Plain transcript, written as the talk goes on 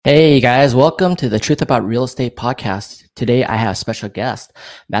Hey guys, welcome to the Truth About Real Estate podcast. Today I have a special guest,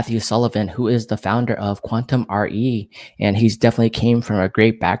 Matthew Sullivan, who is the founder of Quantum RE, and he's definitely came from a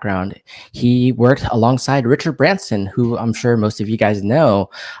great background. He worked alongside Richard Branson, who I'm sure most of you guys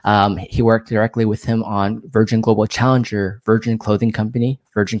know. He worked directly with him on Virgin Global Challenger, Virgin Clothing Company,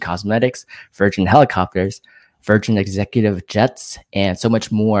 Virgin Cosmetics, Virgin Helicopters, Virgin Executive Jets, and so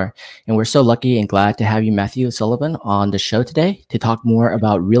much more. And we're so lucky and glad to have you, Matthew Sullivan, on the show today to talk more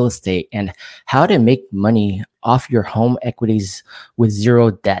about real estate and how to make money off your home equities with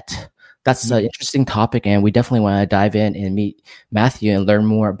zero debt. That's an interesting topic, and we definitely want to dive in and meet Matthew and learn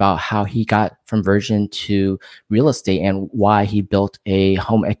more about how he got from Virgin to real estate and why he built a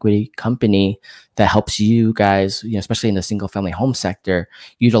home equity company that helps you guys, especially in the single family home sector,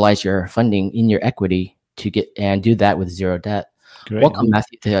 utilize your funding in your equity to get and do that with zero debt. Great. Welcome,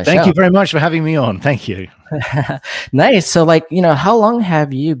 Matthew, to the show. Thank you very much for having me on. Thank you. Nice. So, how long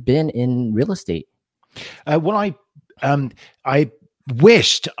have you been in real estate? I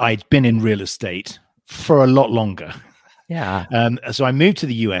wished I'd been in real estate for a lot longer. Yeah. So I moved to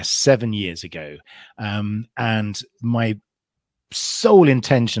the US 7 years ago, and my sole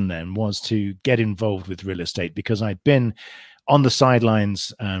intention then was to get involved with real estate because I'd been on the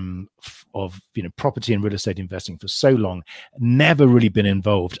sidelines of property and real estate investing for so long, never really been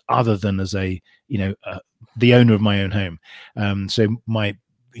involved other than as the owner of my own home. So my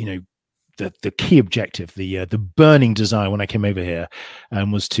the key objective, the burning desire when I came over here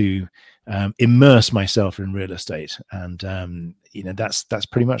was to immerse myself in real estate, and that's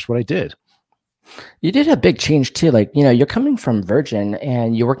pretty much what I did. You did a big change too. You're coming from Virgin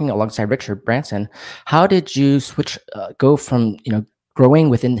and you're working alongside Richard Branson. How did you go from, growing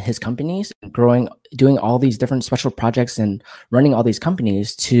within his companies, doing all these different special projects and running all these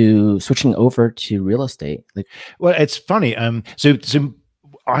companies to switching over to real estate? Well, it's funny. So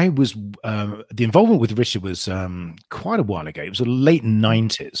I was, the involvement with Richard was quite a while ago. It was the late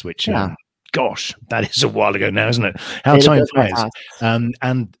 90s, which, gosh, that is a while ago now, isn't it? How time flies.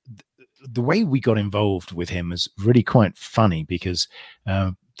 And the way we got involved with him is really quite funny because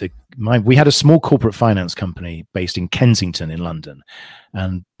we had a small corporate finance company based in Kensington in London,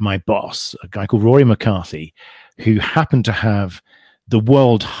 and my boss, a guy called Rory McCarthy, who happened to have the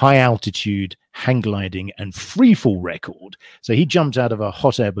world high altitude hang gliding and free fall record. So he jumped out of a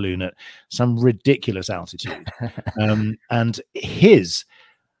hot air balloon at some ridiculous altitude, and his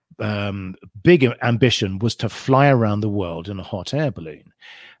big ambition was to fly around the world in a hot air balloon.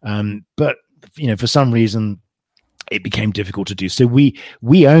 But for some reason, it became difficult to do. So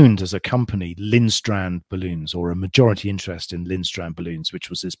we owned as a company Lindstrand Balloons, or a majority interest in Lindstrand Balloons, which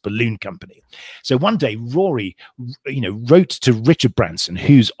was this balloon company. So one day, Rory, wrote to Richard Branson,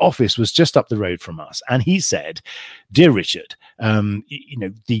 whose office was just up the road from us, and he said, "Dear Richard,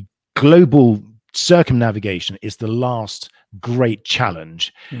 the global circumnavigation is the last great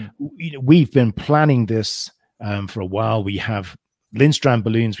challenge. We've been planning this for a while. We have Lindstrand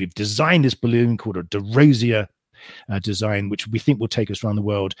Balloons. We've designed this balloon called a De Rosier design, which we think will take us around the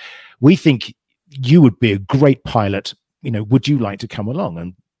world. We think you would be a great pilot. Would you like to come along?"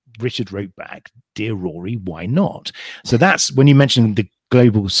 And Richard wrote back, "Dear Rory, why not?" So that's when you mentioned the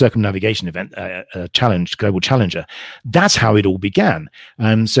global circumnavigation event challenge, Global Challenger. That's how it all began.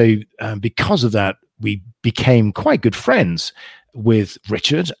 And so because of that, we became quite good friends with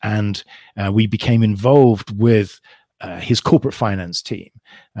Richard, and we became involved with his corporate finance team,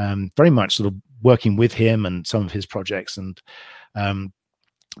 very much sort of working with him and some of his projects. And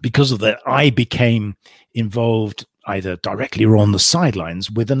because of that, I became involved either directly or on the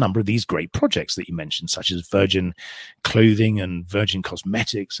sidelines with a number of these great projects that you mentioned, such as Virgin Clothing and Virgin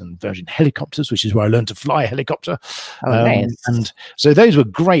Cosmetics and Virgin Helicopters, which is where I learned to fly a helicopter. Nice. And so those were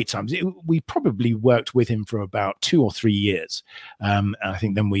great times. We probably worked with him for about 2 or 3 years. And I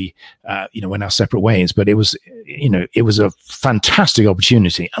think then we, went our separate ways, but it was a fantastic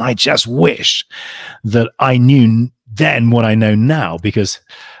opportunity. And I just wish that I knew then what I know now, because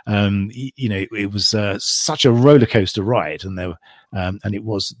it was such a roller coaster ride, and there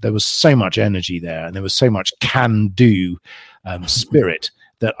was so much energy there, and there was so much can-do spirit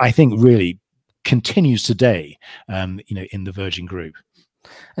that I think really continues today, in the Virgin Group.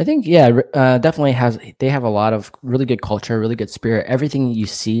 I think, definitely they have a lot of really good culture, really good spirit. Everything you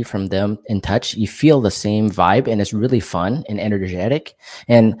see from them in touch, you feel the same vibe, and it's really fun and energetic.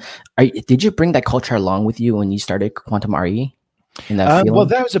 And did you bring that culture along with you when you started Quantum RE? Well,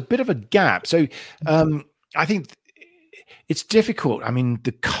 there was a bit of a gap. So I think it's difficult. I mean,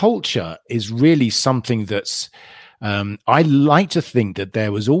 the culture is really something that's, I like to think that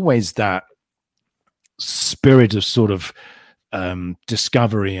there was always that spirit of sort of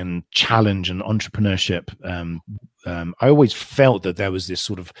discovery and challenge and entrepreneurship, I always felt that there was this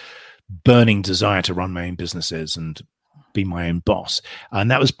sort of burning desire to run my own businesses and be my own boss. And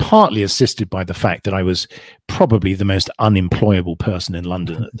that was partly assisted by the fact that I was probably the most unemployable person in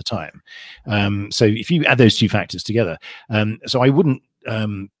London at the time. So if you add those two factors together, so I wouldn't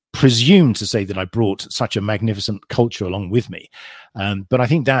presume to say that I brought such a magnificent culture along with me. But I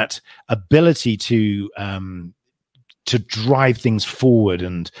think that ability to drive things forward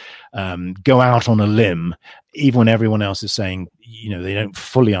and go out on a limb, even when everyone else is saying, they don't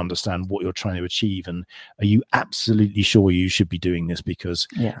fully understand what you're trying to achieve. And are you absolutely sure you should be doing this? Because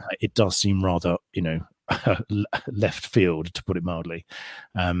it does seem rather, left field, to put it mildly.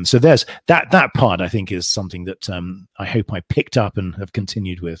 So there's that part, I think, is something that I hope I picked up and have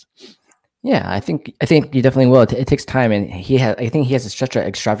continued with. Yeah, I think you definitely will. It takes time, and I think he has such an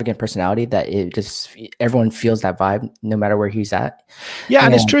extravagant personality that it just everyone feels that vibe no matter where he's at. Yeah,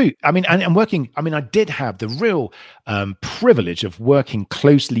 and it's true. I mean, and working. I mean, I did have the real privilege of working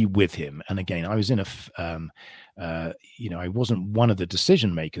closely with him. And again, I was in I wasn't one of the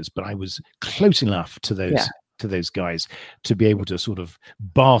decision makers, but I was close enough to those. Yeah. To those guys to be able to sort of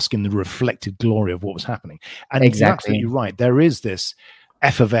bask in the reflected glory of what was happening. And exactly, you're right. There is this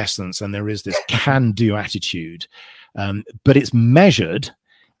effervescence and there is this can-do attitude, but it's measured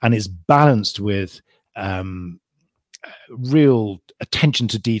and it's balanced with real attention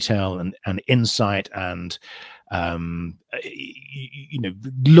to detail and insight and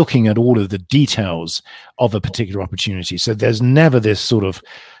looking at all of the details of a particular opportunity. So there's never this sort of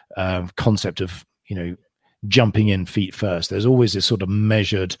concept of jumping in feet first. There's always this sort of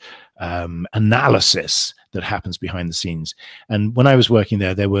measured analysis that happens behind the scenes. And when I was working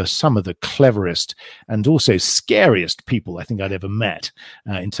there were some of the cleverest and also scariest people I think I'd ever met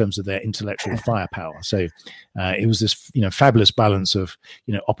in terms of their intellectual firepower. So it was this fabulous balance of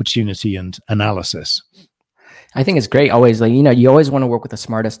opportunity and analysis. I think it's great. Always, you always want to work with the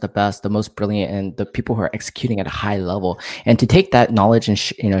smartest, the best, the most brilliant, and the people who are executing at a high level. And to take that knowledge and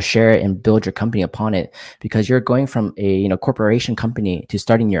share it and build your company upon it, because you're going from a corporation company to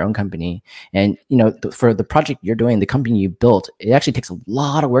starting your own company. And for the project you're doing, the company you built, it actually takes a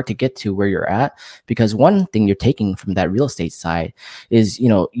lot of work to get to where you're at. Because one thing you're taking from that real estate side is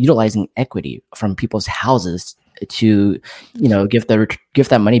utilizing equity from people's houses to give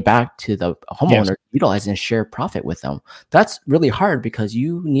that money back to the homeowner, yes, utilize and share profit with them. That's really hard because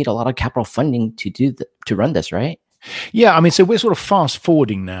you need a lot of capital funding to run this, right? Yeah, I mean, so we're sort of fast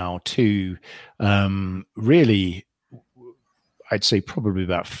forwarding now to really, I'd say probably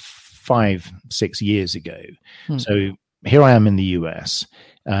about 5-6 years ago. So here I am in the US.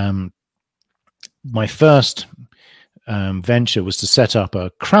 My first venture was to set up a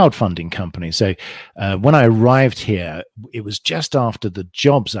crowdfunding company. So when I arrived here, it was just after the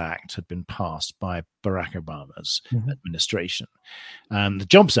Jobs Act had been passed by Barack Obama's administration. The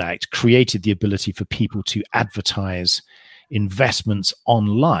Jobs Act created the ability for people to advertise investments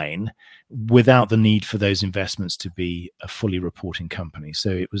online without the need for those investments to be a fully reporting company. So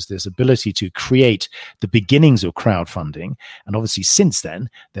it was this ability to create the beginnings of crowdfunding. And obviously since then,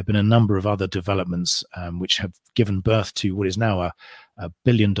 there have been a number of other developments which have given birth to what is now a $1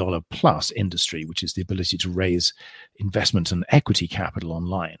 billion plus industry, which is the ability to raise investment and equity capital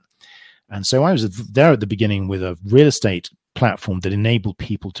online. And so I was there at the beginning with a real estate platform that enabled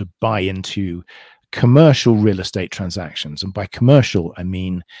people to buy into commercial real estate transactions. And by commercial, I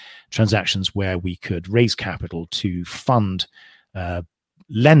mean transactions where we could raise capital to fund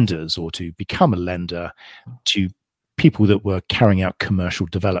lenders or to become a lender to people that were carrying out commercial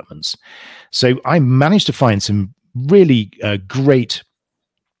developments. So I managed to find some really great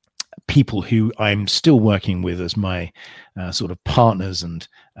people who I'm still working with as my sort of partners and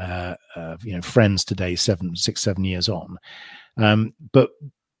friends today, 7 years on. But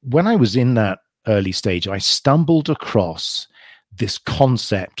when I was in that early stage, I stumbled across this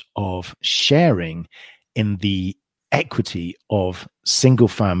concept of sharing in the equity of single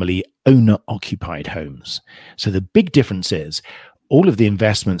family owner occupied homes. So the big difference is all of the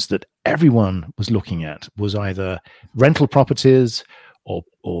investments that everyone was looking at was either rental properties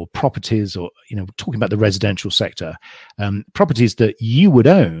or properties, or talking about the residential sector, properties that you would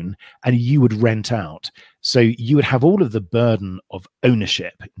own and you would rent out. So you would have all of the burden of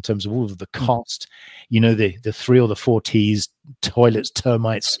ownership in terms of all of the cost, the 3 or the 4 T's: toilets,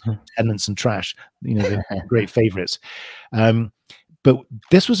 termites, tenants, and trash. The great favorites. But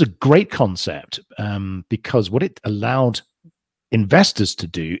this was a great concept because what it allowed investors to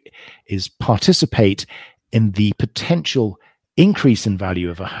do is participate in the potential increase in value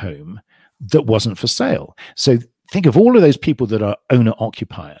of a home that wasn't for sale. So think of all of those people that are owner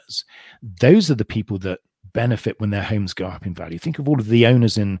occupiers. Those are the people that benefit when their homes go up in value. Think of all of the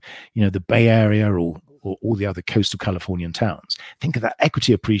owners in, the Bay Area or all the other coastal Californian towns. Think of that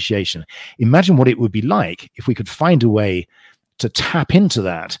equity appreciation. Imagine what it would be like if we could find a way to tap into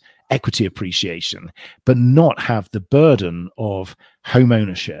that equity appreciation, but not have the burden of home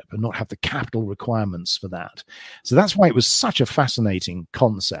ownership and not have the capital requirements for that. So that's why it was such a fascinating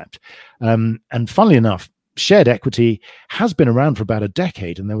concept. And funnily enough, shared equity has been around for about a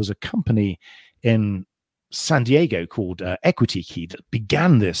decade. And there was a company in San Diego called Equity Key that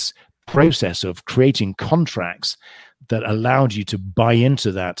began this process of creating contracts that allowed you to buy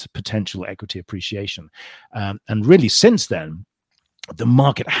into that potential equity appreciation. And really, since then, the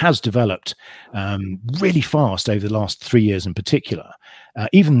market has developed really fast over the last 3 years in particular,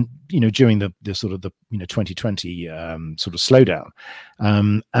 even during the sort of the 2020 sort of slowdown.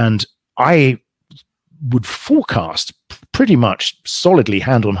 And I would forecast pretty much solidly,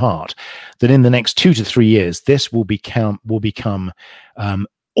 hand on heart, that in the next 2 to 3 years, this will become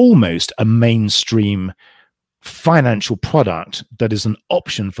almost a mainstream financial product that is an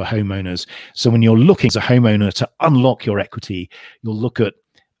option for homeowners. So when you're looking as a homeowner to unlock your equity, you'll look at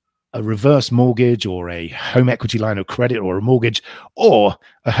a reverse mortgage or a home equity line of credit or a mortgage or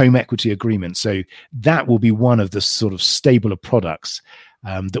a home equity agreement. So that will be one of the sort of stable of products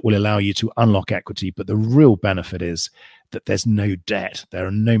that will allow you to unlock equity. But the real benefit is that there's no debt. There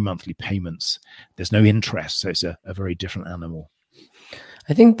are no monthly payments. There's no interest. So it's a very different animal.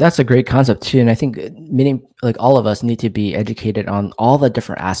 I think that's a great concept too. And I think many, like all of us, need to be educated on all the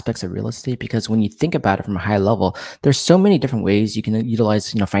different aspects of real estate, because when you think about it from a high level, there's so many different ways you can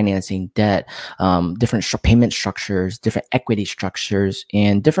utilize, financing, debt, different payment structures, different equity structures,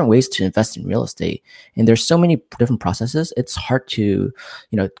 and different ways to invest in real estate. And there's so many different processes. It's hard to,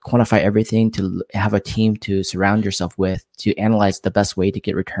 quantify everything, to have a team to surround yourself with, to analyze the best way to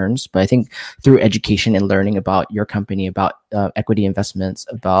get returns. But I think through education and learning about your company, about equity investments,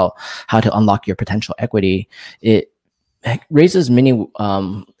 about how to unlock your potential equity, it raises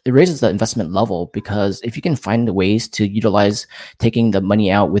the investment level, because if you can find ways to utilize taking the money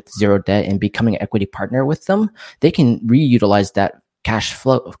out with zero debt and becoming an equity partner with them, they can reutilize that cash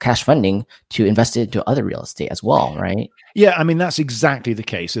funding to invest it into other real estate as well, right? Yeah, I mean, that's exactly the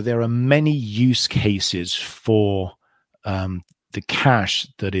case. So there are many use cases for the cash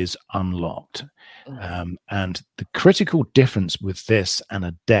that is unlocked. And the critical difference with this and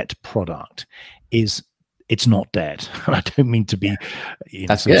a debt product is it's not debt. I don't mean to be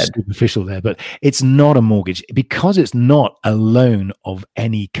superficial there, but it's not a mortgage. Because it's not a loan of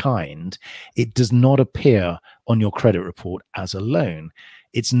any kind, it does not appear on your credit report as a loan.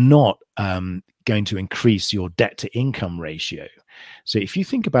 It's not going to increase your debt to income ratio. So if you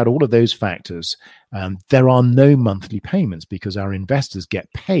think about all of those factors, there are no monthly payments, because our investors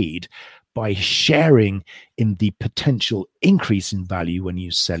get paid by sharing in the potential increase in value when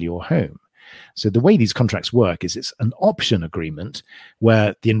you sell your home. So the way these contracts work is it's an option agreement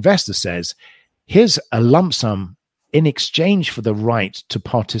where the investor says, here's a lump sum in exchange for the right to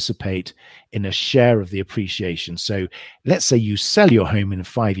participate in a share of the appreciation. So let's say you sell your home in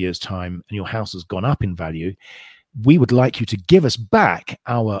 5 years' time and your house has gone up in value. We would like you to give us back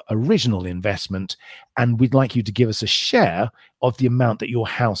our original investment, and we'd like you to give us a share of the amount that your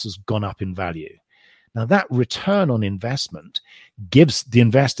house has gone up in value. Now, that return on investment gives the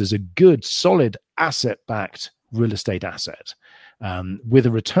investors a good, solid, asset-backed real estate asset with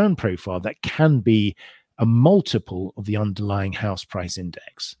a return profile that can be a multiple of the underlying house price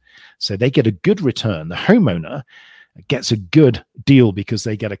index. So they get a good return. The homeowner gets a good deal because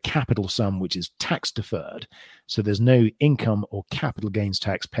they get a capital sum which is tax deferred. So there's no income or capital gains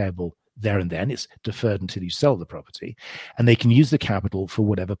tax payable there and then. It's deferred until you sell the property, and they can use the capital for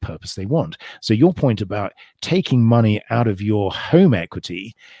whatever purpose they want. So your point about taking money out of your home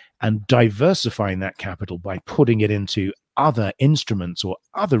equity and diversifying that capital by putting it into other instruments or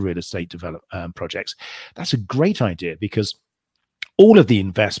other real estate development projects, that's a great idea, because all of the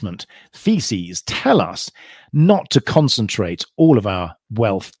investment theses tell us not to concentrate all of our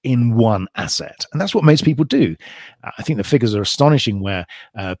wealth in one asset. And that's what most people do. I think the figures are astonishing, where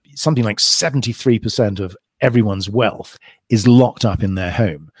something like 73% of everyone's wealth is locked up in their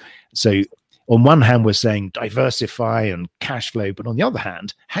home. So on one hand, we're saying diversify and cash flow, but on the other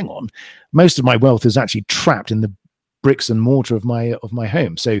hand, hang on, most of my wealth is actually trapped in the bricks and mortar of my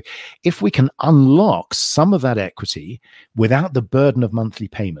home. So if we can unlock some of that equity without the burden of monthly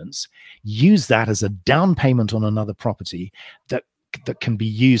payments, use that as a down payment on another property that that can be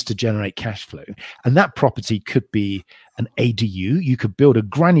used to generate cash flow. And that property could be an ADU. You could build a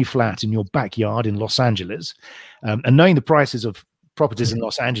granny flat in your backyard in Los Angeles. And knowing the prices of properties in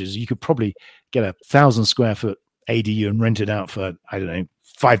Los Angeles, you could probably get 1,000 square foot ADU and rent it out for, I don't know,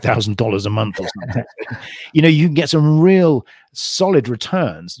 $5,000 a month or something. You can get some real solid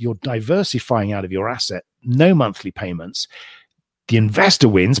returns. You're diversifying out of your asset, no monthly payments. The investor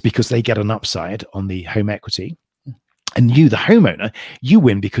wins because they get an upside on the home equity. And you, the homeowner, you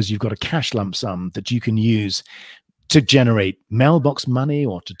win because you've got a cash lump sum that you can use to generate mailbox money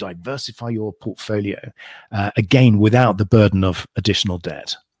or to diversify your portfolio, again, without the burden of additional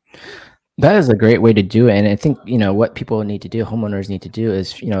debt. That is a great way to do it. And I think, what people need to do, homeowners need to do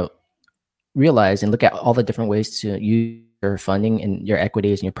is, realize and look at all the different ways to use your funding and your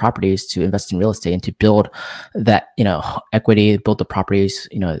equities and your properties to invest in real estate and to build that, equity, build the properties,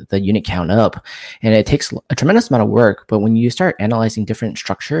 the unit count up. And it takes a tremendous amount of work. But when you start analyzing different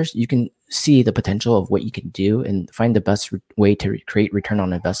structures, you can see the potential of what you can do and find the best way to create return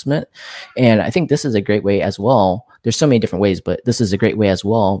on investment. And I think this is a great way as well. There's so many different ways, but this is a great way as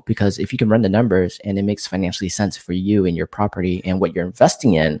well, because if you can run the numbers and it makes financially sense for you and your property and what you're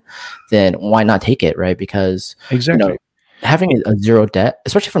investing in, then why not take it, right? Because exactly. Having a zero debt,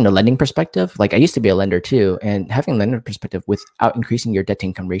 especially from the lending perspective, like I used to be a lender too, and having a lender perspective without increasing your debt to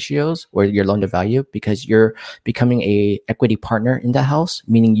income ratios or your loan to value, because you're becoming a equity partner in the house,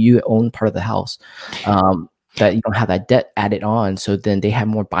 meaning you own part of the house, that you don't have that debt added on. So then they have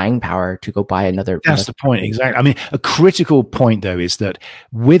more buying power to go buy another. That's the point. Exactly. I mean, a critical point though, is that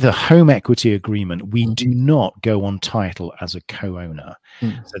with a home equity agreement, we do not go on title as a co-owner.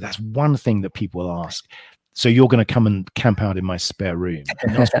 So that's one thing that people ask. So you're going to come and camp out in my spare room?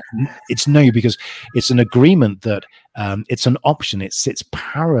 It's no, because it's an agreement that it's an option. It sits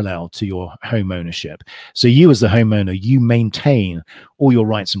parallel to your home ownership. So you as the homeowner, you maintain all your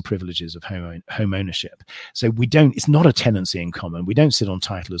rights and privileges of home ownership. So it's not a tenancy in common. We don't sit on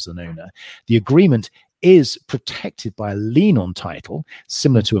title as an owner. The agreement is protected by a lien on title,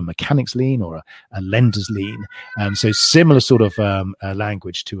 similar to a mechanic's lien or a lender's lien. So similar sort of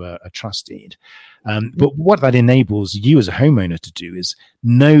language to a trust deed. But what that enables you as a homeowner to do is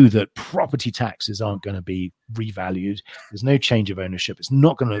know that property taxes aren't going to be revalued. There's no change of ownership. It's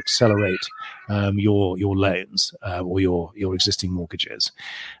not going to accelerate your loans or your existing mortgages.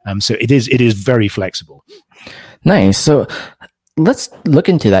 So it is very flexible. Nice. So let's look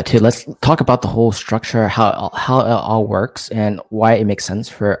into that too. Let's talk about the whole structure, how it all works, and why it makes sense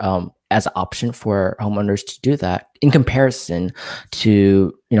for as an option for homeowners to do that in comparison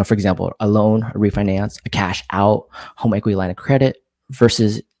to, for example, a loan, a refinance, a cash out, home equity line of credit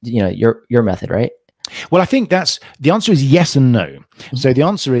versus, your method, right? Well, I think the answer is yes and no. So the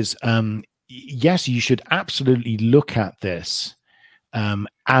answer is yes, you should absolutely look at this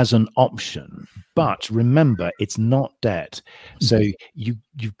as an option, but remember, it's not debt. So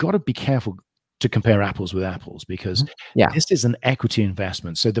you've got to be careful to compare apples with apples, because this is an equity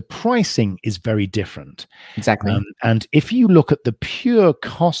investment. So the pricing is very different. Exactly. And if you look at the pure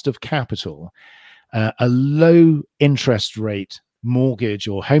cost of capital, a low interest rate mortgage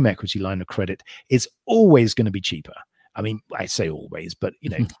or home equity line of credit is always going to be cheaper. I mean, I say always, but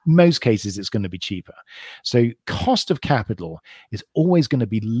most cases it's going to be cheaper. So cost of capital is always going to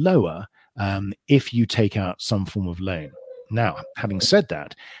be lower if you take out some form of loan. Now, having said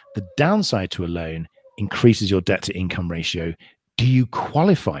that, the downside to a loan increases your debt to income ratio. Do you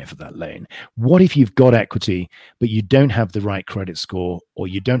qualify for that loan? What if you've got equity, but you don't have the right credit score or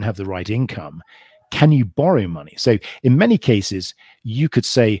you don't have the right income? Can you borrow money? So in many cases, you could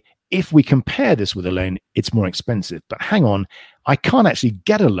say, if we compare this with a loan, it's more expensive. But hang on, I can't actually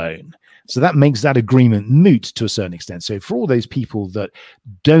get a loan. So that makes that agreement moot to a certain extent. So for all those people that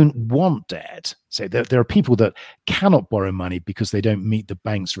don't want debt, so there are people that cannot borrow money because they don't meet the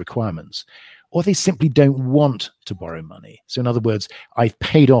bank's requirements, or they simply don't want to borrow money. So in other words, I've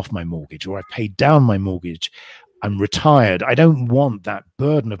paid off my mortgage, or I've paid down my mortgage. I'm retired. I don't want that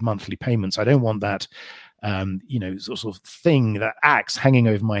burden of monthly payments. I don't want that sort of thing, that axe hanging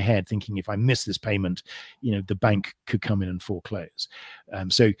over my head, thinking if I miss this payment, the bank could come in and foreclose.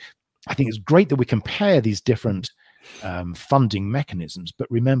 So I think it's great that we compare these different funding mechanisms,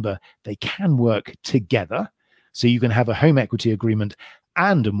 but remember, they can work together. So you can have a home equity agreement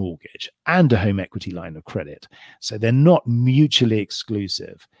and a mortgage and a home equity line of credit. So they're not mutually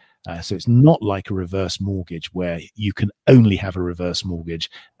exclusive. So it's not like a reverse mortgage where you can only have a reverse mortgage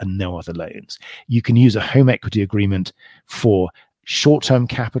and no other loans. You can use a home equity agreement for short-term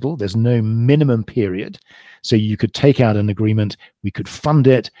capital. There's no minimum period. So you could take out an agreement, we could fund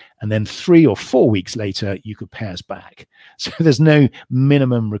it, and then 3 or 4 weeks later, you could pay us back. So there's no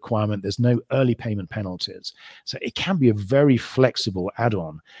minimum requirement. There's no early payment penalties. So it can be a very flexible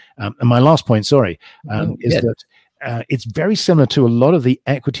add-on. And my last point, is that it's very similar to a lot of the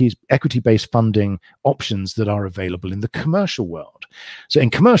equity-based funding options that are available in the commercial world. So in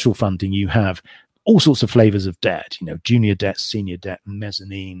commercial funding, you have all sorts of flavors of debt, junior debt, senior debt,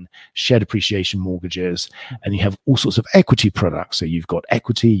 mezzanine, shared appreciation mortgages, and you have all sorts of equity products. So you've got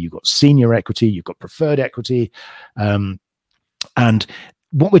equity, you've got senior equity, you've got preferred equity. And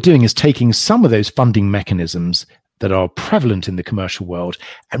what we're doing is taking some of those funding mechanisms that are prevalent in the commercial world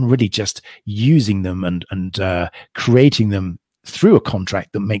and really just using them and creating them through a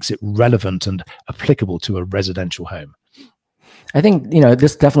contract that makes it relevant and applicable to a residential home. I think,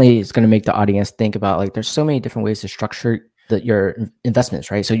 this definitely is going to make the audience think about, like, there's so many different ways to structure your investments,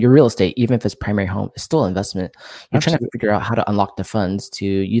 right? So your real estate, even if it's primary home, is still an investment. You're Absolutely. Trying to figure out how to unlock the funds to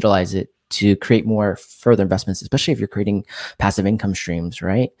utilize it to create more further investments, especially if you're creating passive income streams,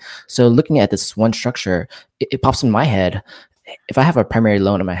 right? So looking at this one structure, it pops in my head. If I have a primary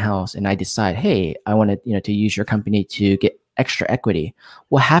loan in my house and I decide, hey, I want to use your company to get extra equity,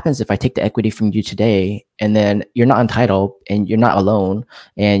 what happens if I take the equity from you today and then you're not entitled and you're not alone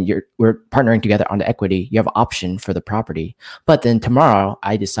and we're partnering together on the equity? You have an option for the property, but then tomorrow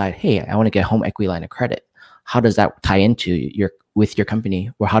I decide, hey, I want to get a home equity line of credit. How does that tie into your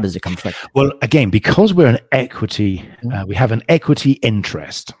company, or how does it conflict? Well, again, because we're an equity, we have an equity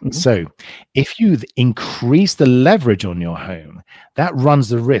interest. Mm-hmm. So if you increase the leverage on your home, that runs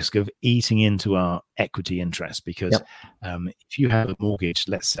the risk of eating into our equity interest, because if you have a mortgage,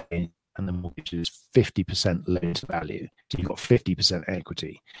 let's say, and the mortgage is 50% loan to value, so you've got 50%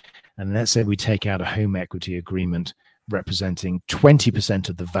 equity. And let's say we take out a home equity agreement representing 20%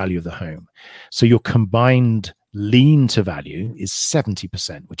 of the value of the home. So your combined lean to value is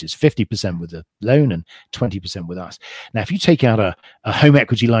 70%, which is 50% with the loan and 20% with us. Now, if you take out a home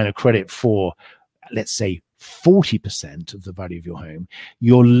equity line of credit for, let's say, 40% of the value of your home,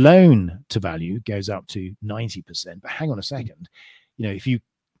 your loan to value goes up to 90%. But hang on a second, if you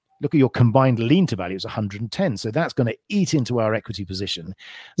look at your combined lean to value, it's 110. So that's going to eat into our equity position.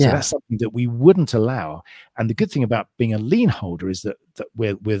 So that's something that we wouldn't allow. And the good thing about being a lien holder is that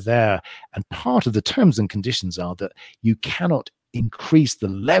we're there. And part of the terms and conditions are that you cannot increase the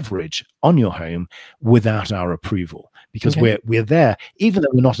leverage on your home without our approval, because we're there. Even though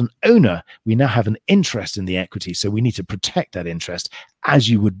we're not an owner, we now have an interest in the equity. So we need to protect that interest, as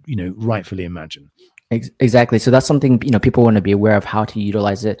you would, rightfully imagine. Exactly. So that's something, people want to be aware of, how to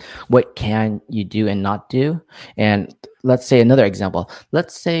utilize it. What can you do and not do? And let's say another example.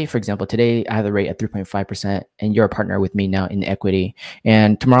 Let's say, for example, today I have the rate at 3.5% and you're a partner with me now in the equity.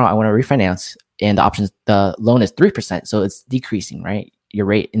 And tomorrow I want to refinance and the loan is 3%. So it's decreasing, right? Your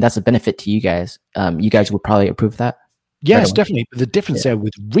rate. And that's a benefit to you guys. You guys would probably approve that. Yes, definitely. But the difference there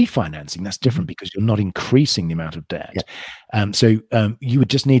with refinancing, that's different because you're not increasing the amount of debt. So you would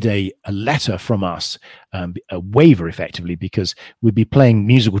just need a letter from us, a waiver effectively, because we'd be playing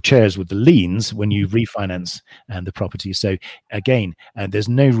musical chairs with the liens when you refinance the property. So again, there's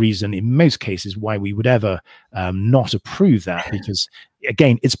no reason in most cases why we would ever not approve that, because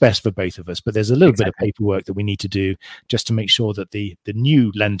again, it's best for both of us. But there's a little bit of paperwork that we need to do just to make sure that the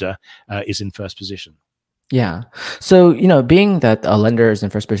new lender is in first position. Yeah. So, being that a lender is in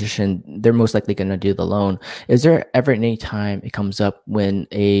first position, they're most likely going to do the loan. Is there ever any time it comes up when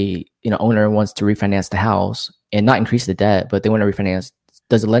a, owner wants to refinance the house and not increase the debt, but they want to refinance?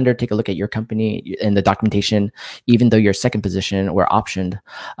 Does the lender take a look at your company and the documentation, even though you're second position or optioned?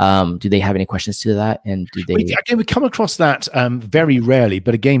 Do they have any questions to that? And do they? Again, we come across that very rarely,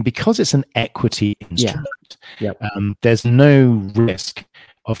 but again, because it's an equity instrument, there's no risk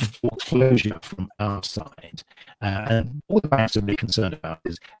of foreclosure from our side. And all the banks are really concerned about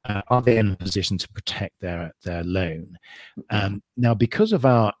is, are they in a position to protect their loan? Now, because of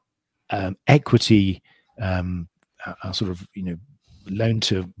our equity, our sort of, loan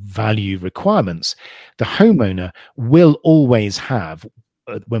to value requirements, the homeowner will always have,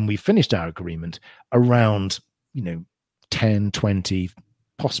 when we finished our agreement, around, 10, 20,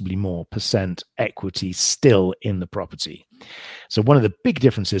 possibly more % equity still in the property. So one of the big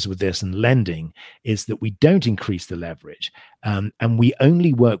differences with this and lending is that we don't increase the leverage, and we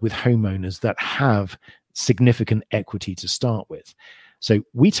only work with homeowners that have significant equity to start with. So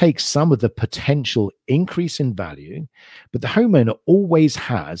we take some of the potential increase in value, but the homeowner always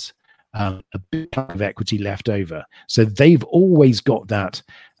has a bit of equity left over. So they've always got that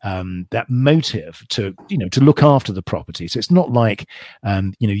that motive to look after the property. So it's not like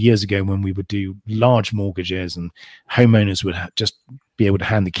years ago when we would do large mortgages and homeowners would just be able to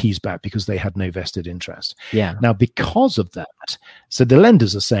hand the keys back because they had no vested interest. Yeah. Now, because of that, so the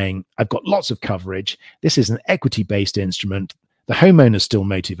lenders are saying, I've got lots of coverage. This is an equity-based instrument. The homeowner's still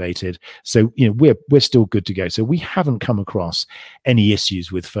motivated. So, we're still good to go. So we haven't come across any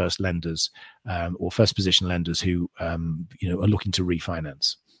issues with first lenders or first position lenders who, are looking to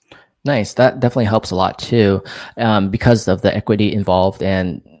refinance. Nice. That definitely helps a lot too, because of the equity involved,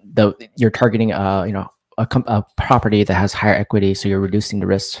 and you're targeting, a property that has higher equity, so you're reducing the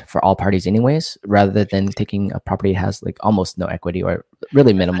risk for all parties, anyways, rather than taking a property that has like almost no equity or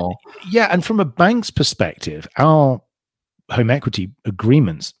really minimal. Yeah, and from a bank's perspective, our home equity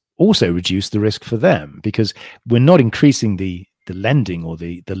agreements also reduce the risk for them because we're not increasing the lending or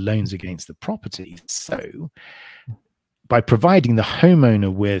the loans against the property. So by providing the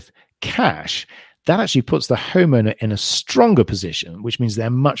homeowner with cash, that actually puts the homeowner in a stronger position, which means they're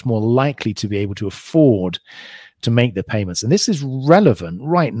much more likely to be able to afford to make the payments. And this is relevant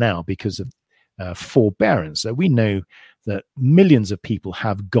right now because of forbearance. So we know that millions of people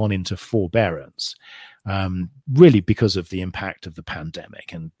have gone into forbearance, really because of the impact of the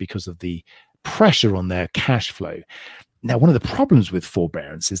pandemic and because of the pressure on their cash flow. Now, one of the problems with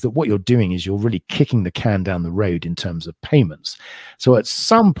forbearance is that what you're doing is you're really kicking the can down the road in terms of payments. So at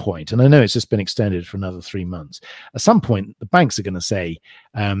some point, and I know it's just been extended for another 3 months, at some point, the banks are going to say,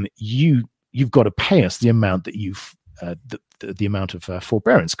 you've got to pay us the amount that you've the amount of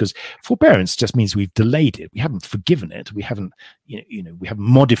forbearance, because forbearance just means we've delayed it. We haven't forgiven it. We haven't, we haven't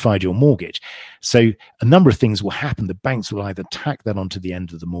modified your mortgage. So a number of things will happen. The banks will either tack that onto the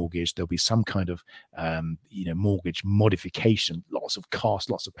end of the mortgage. There'll be some kind of, mortgage modification, lots of cost,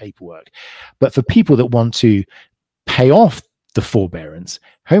 lots of paperwork. But for people that want to pay off the forbearance,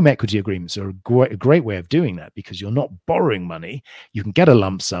 home equity agreements are a great way of doing that because you're not borrowing money. You can get a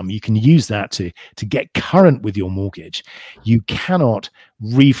lump sum. You can use that to get current with your mortgage. You cannot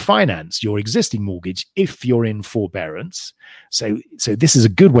refinance your existing mortgage if you're in forbearance. So this is a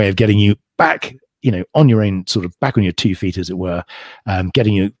good way of getting you back, on your own, sort of back on your 2 feet, as it were,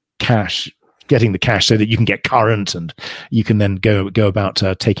 getting the cash so that you can get current and you can then go about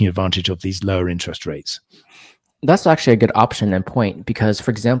taking advantage of these lower interest rates. That's actually a good option and point because, for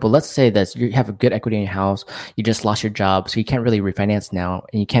example, let's say that you have a good equity in your house, you just lost your job, so you can't really refinance now,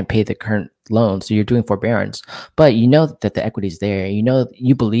 and you can't pay the current loan, so you're doing forbearance. But you know that the equity is there.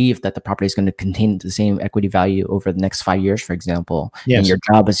 You believe that the property is going to contain the same equity value over the next 5 years, for example. Yes. And your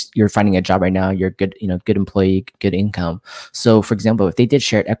job is, you're finding a job right now, you're good, good employee, good income. So, for example, if they did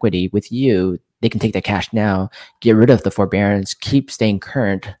shared equity with you, they can take the cash now, get rid of the forbearance, keep staying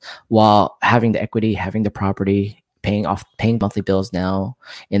current while having the equity, having the property, paying monthly bills now,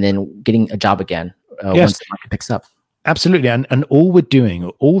 and then getting a job again once the market picks up. Absolutely. And all we're doing,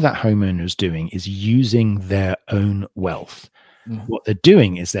 all that homeowner is doing is using their own wealth. Mm-hmm. What they're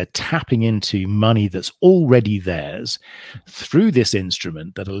doing is they're tapping into money that's already theirs through this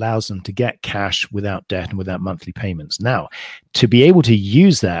instrument that allows them to get cash without debt and without monthly payments. Now, to be able to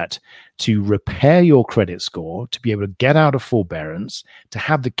use that to repair your credit score, to be able to get out of forbearance, to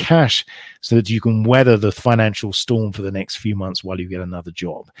have the cash so that you can weather the financial storm for the next few months while you get another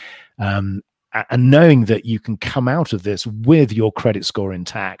job. And knowing that you can come out of this with your credit score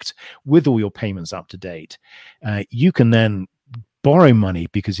intact, with all your payments up to date, you can then borrow money,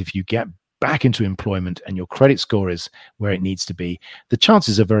 because if you get back into employment and your credit score is where it needs to be, the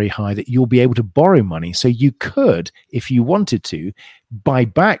chances are very high that you'll be able to borrow money. So you could, if you wanted to, buy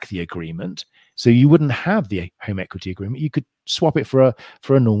back the agreement. So you wouldn't have the home equity agreement. You could swap it for a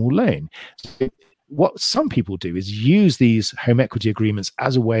normal loan. So what some people do is use these home equity agreements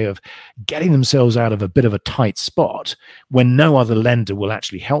as a way of getting themselves out of a bit of a tight spot when no other lender will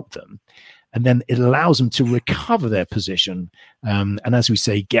actually help them. And then it allows them to recover their position. And as we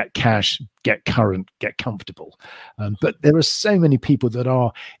say, get cash, get current, get comfortable. But there are so many people that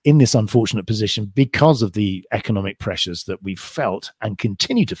are in this unfortunate position because of the economic pressures that we've felt and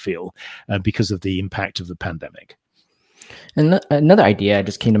continue to feel because of the impact of the pandemic. And another idea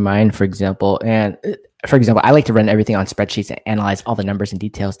just came to mind, for example, I like to run everything on spreadsheets and analyze all the numbers and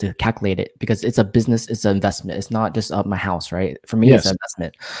details to calculate it, because it's a business, it's an investment. It's not just my house, right? For me, It's an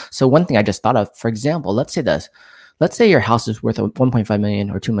investment. So one thing I just thought of, for example, let's say your house is worth $1.5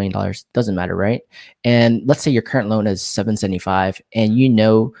 million or $2 million, doesn't matter, right? And let's say your current loan is $775,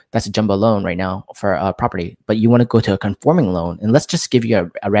 and that's a jumbo loan right now for a property, but you want to go to a conforming loan. And let's just give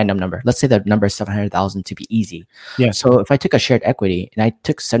you a random number. Let's say the number is $700,000 to be easy. Yeah. So if I took a shared equity and I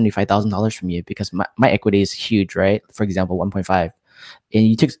took $75,000 from you, because my equity is huge, right? For example, 1.5. and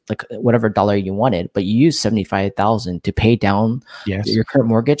you took like whatever dollar you wanted, but you used 75,000 to pay down your current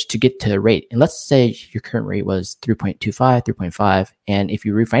mortgage to get to the rate. And let's say your current rate was 3.25, 3.5. And if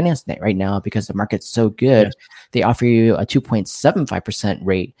you refinance that right now, because the market's so good, they offer you a 2.75%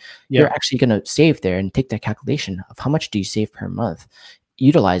 rate. You're actually going to save there, and take that calculation of how much do you save per month.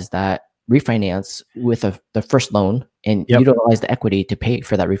 Utilize that, refinance with the first loan, and utilize the equity to pay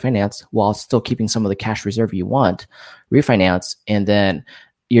for that refinance while still keeping some of the cash reserve you want. Refinance, and then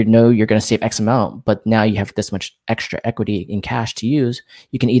you're going to save X amount, but now you have this much extra equity in cash to use.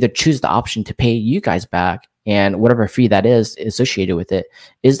 You can either choose the option to pay you guys back, and whatever fee that is associated with it.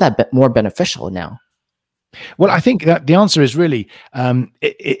 Is that more beneficial now? Well, I think that the answer is really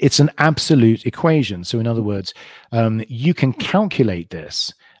it's an absolute equation. So in other words, you can calculate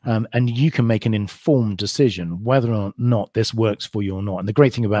this and you can make an informed decision whether or not this works for you or not. And the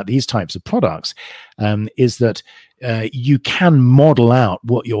great thing about these types of products is that you can model out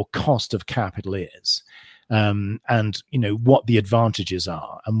what your cost of capital is. And what the advantages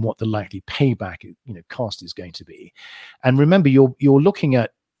are and what the likely payback cost is going to be. And remember, you're looking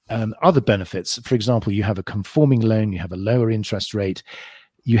at other benefits. For example, you have a conforming loan, you have a lower interest rate,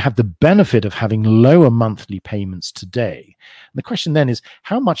 you have the benefit of having lower monthly payments today. And the question then is,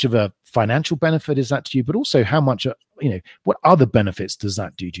 how much of a financial benefit is that to you? But also, how much, what other benefits does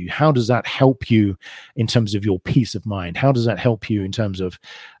that do to you? How does that help you in terms of your peace of mind? How does that help you in terms of,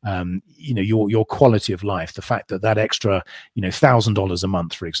 your quality of life? The fact that extra, $1,000 a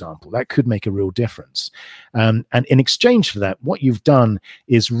month, for example, that could make a real difference. And in exchange for that, what you've done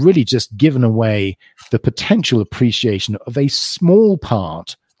is really just given away the potential appreciation of a small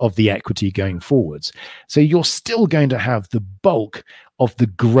part of the equity going forwards. So you're still going to have the bulk of the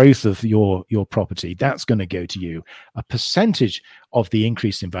growth of your property. That's going to go to you. A percentage of the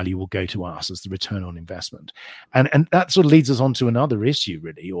increase in value will go to us as the return on investment. And that sort of leads us on to another issue,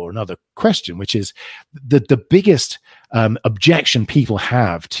 really, or another question, which is the biggest objection people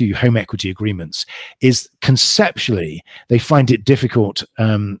have to home equity agreements is conceptually, they find it difficult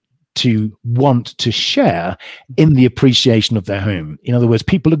to want to share in the appreciation of their home. In other words,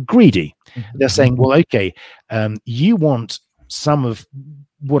 people are greedy. They're saying, well, okay, you want some of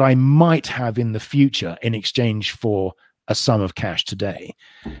what I might have in the future in exchange for a sum of cash today.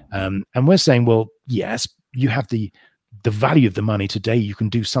 And we're saying, well, yes, you have the value of the money today. You can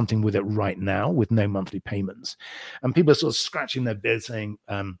do something with it right now with no monthly payments. And people are sort of scratching their beards saying,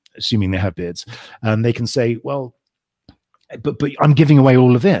 assuming they have beards, they can say, well, but I'm giving away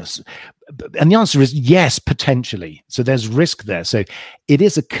all of this. And the answer is yes, potentially. So there's risk there. So it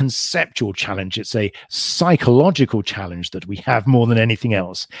is a conceptual challenge. It's a psychological challenge that we have more than anything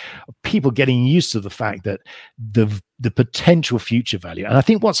else. People getting used to the fact that the potential future value. And I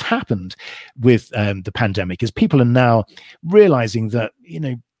think what's happened with the pandemic is people are now realizing that,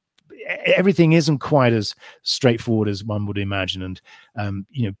 everything isn't quite as straightforward as one would imagine. And,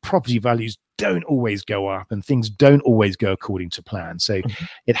 property values don't always go up and things don't always go according to plan. So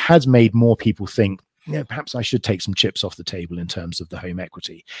it has made more people think, perhaps I should take some chips off the table in terms of the home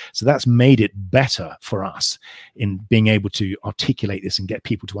equity. So that's made it better for us in being able to articulate this and get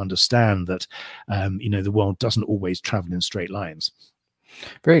people to understand that, the world doesn't always travel in straight lines.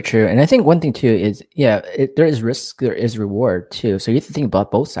 Very true. And I think one thing too is, there is risk, there is reward too. So you have to think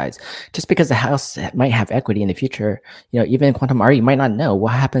about both sides. Just because the house might have equity in the future, even Quantum RE, you might not know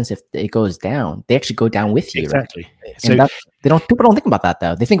what happens if it goes down. They actually go down with you. Exactly. Right? So people don't think about that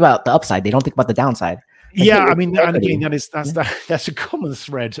though. They think about the upside. They don't think about the downside. I mean, and again, that's a common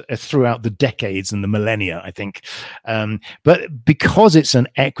thread throughout the decades and the millennia, I think. But because it's an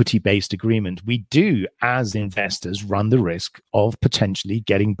equity-based agreement, we do, as investors, run the risk of potentially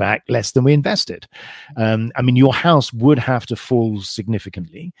getting back less than we invested. I mean, your house would have to fall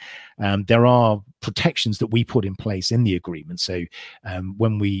significantly. There are protections that we put in place in the agreement. So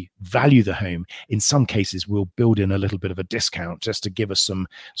when we value the home, in some cases, we'll build in a little bit of a discount just to give us some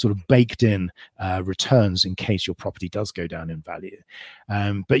sort of baked in returns in case your property does go down in value.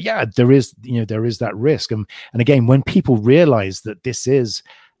 But yeah, there is that risk. And again, when people realize that this is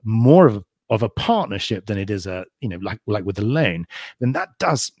more of a partnership than it is like with a loan, then that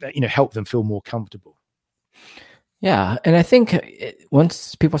does help them feel more comfortable. Yeah. And I think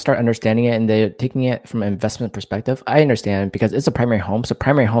once people start understanding it and they're taking it from an investment perspective, I understand because it's a primary home. So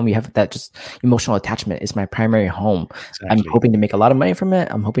primary home, you have that just emotional attachment. It's my primary home. Exactly. I'm hoping to make a lot of money from it.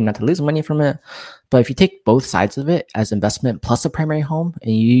 I'm hoping not to lose money from it. But if you take both sides of it as investment plus a primary home,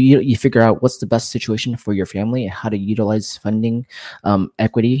 and you figure out what's the best situation for your family and how to utilize funding,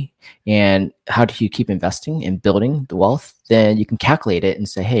 equity, and how do you keep investing and building the wealth, then you can calculate it and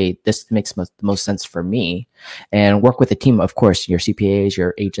say, hey, this makes the most sense for me, and work with a team, of course, your CPAs,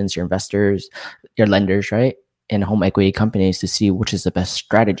 your agents, your investors, your lenders, right? And home equity companies to see which is the best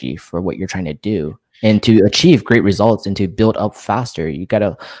strategy for what you're trying to do. And to achieve great results and to build up faster, you got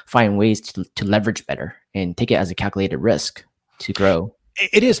to find ways to leverage better and take it as a calculated risk to grow.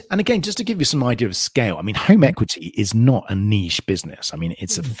 It is. And again, just to give you some idea of scale, I mean, home equity is not a niche business. I mean,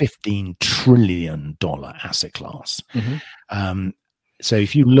 it's a $15 trillion asset class. So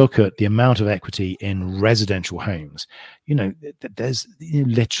if you look at the amount of equity in residential homes, there's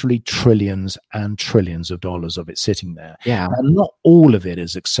literally trillions and trillions of dollars of it sitting there. Yeah. And not all of it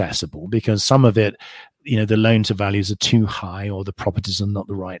is accessible because some of it, the loan to values are too high or the properties are not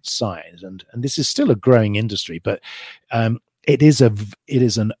the right size. And this is still a growing industry, but it is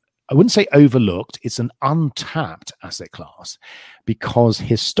an I wouldn't say overlooked, it's an untapped asset class because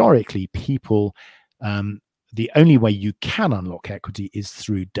historically people, the only way you can unlock equity is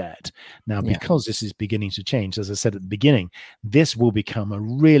through debt. Now, because this is beginning to change, as I said at the beginning, this will become a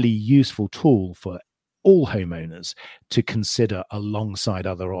really useful tool for all homeowners to consider alongside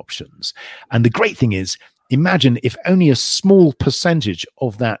other options. And the great thing is, imagine if only a small percentage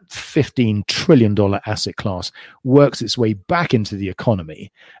of that $15 trillion asset class works its way back into the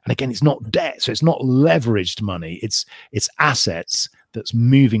economy. And again, it's not debt, so it's not leveraged money, it's assets that's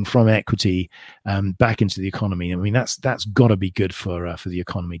moving from equity back into the economy. I mean, that's got to be good for the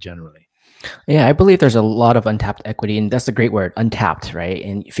economy generally. Yeah, I believe there's a lot of untapped equity, and that's a great word, untapped, right?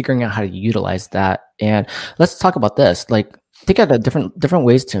 And figuring out how to utilize that. And let's talk about this. Like, take out the different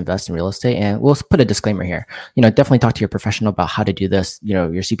ways to invest in real estate, and we'll put a disclaimer here. Definitely talk to your professional about how to do this. Your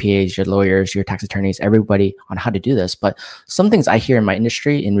CPAs, your lawyers, your tax attorneys, everybody on how to do this. But some things I hear in my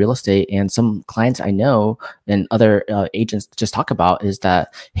industry in real estate, and some clients I know and other agents just talk about is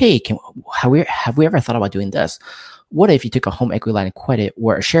that, hey, have we ever thought about doing this? What if you took a home equity line of credit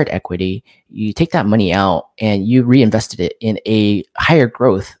or a shared equity, you take that money out and you reinvested it in a higher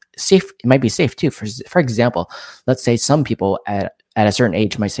growth, safe, it might be safe too. For example, let's say some people at a certain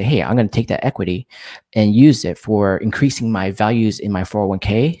age might say, hey, I'm going to take that equity and use it for increasing my values in my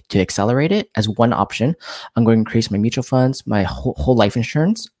 401k to accelerate it as one option. I'm going to increase my mutual funds, my whole life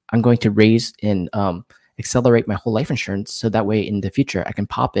insurance. I'm going to raise and accelerate my whole life insurance so that way in the future I can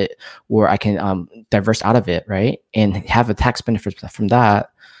pop it or I can diverse out of it, right? And have a tax benefit from that.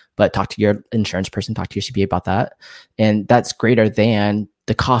 But talk to your insurance person, talk to your CPA about that. And that's greater than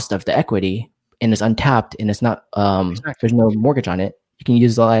the cost of the equity, and it's untapped, and it's not exactly. There's no mortgage on it. You can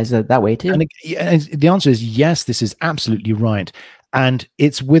utilize it that way too. And the answer is yes, this is absolutely right. And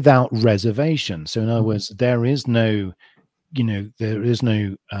it's without reservation. So in other words, there is no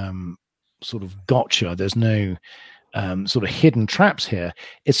sort of gotcha. There's no sort of hidden traps here.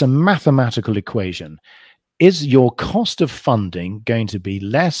 It's a mathematical equation. Is your cost of funding going to be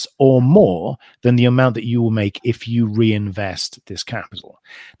less or more than the amount that you will make if you reinvest this capital?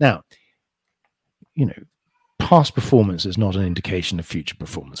 Now, past performance is not an indication of future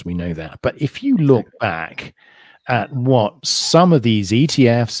performance. We know that. But if you look back at what some of these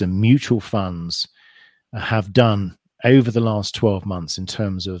ETFs and mutual funds have done over the last 12 months in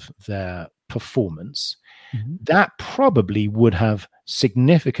terms of their performance, that probably would have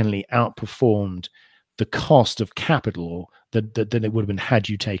significantly outperformed the cost of capital that it would have been had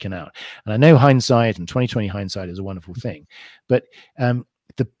you taken out. And I know hindsight and 2020 hindsight is a wonderful thing, but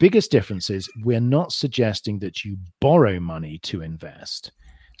the biggest difference is we're not suggesting that you borrow money to invest.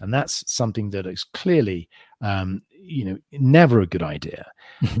 And that's something that is clearly, never a good idea.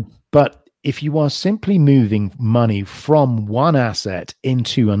 But if you are simply moving money from one asset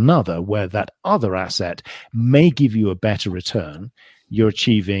into another, where that other asset may give you a better return, you're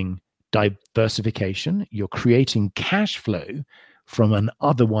achieving diversification, you're creating cash flow from an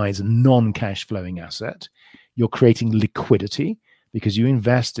otherwise non-cash flowing asset, you're creating liquidity because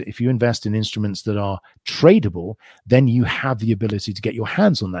if you invest in instruments that are tradable, then you have the ability to get your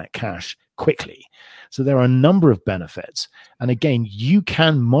hands on that cash quickly. So there are a number of benefits. And again, you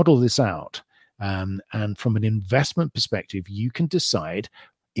can model this out. And from an investment perspective, you can decide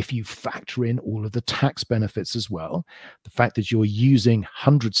if you factor in all of the tax benefits as well, the fact that you're using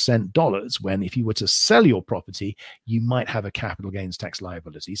 100-cent dollars when if you were to sell your property, you might have a capital gains tax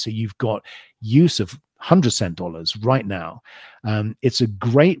liability. So you've got use of 100-cent dollars right now. It's a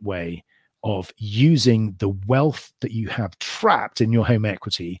great way of using the wealth that you have trapped in your home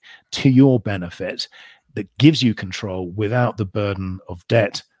equity to your benefit that gives you control without the burden of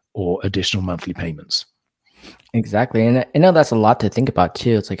debt or additional monthly payments. Exactly. And I know that's a lot to think about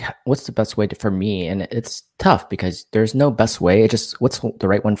too. It's like, what's the best way for me? And it's tough because there's no best way. It's just what's the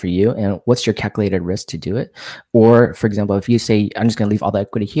right one for you and what's your calculated risk to do it. Or, for example, if you say, I'm just going to leave all the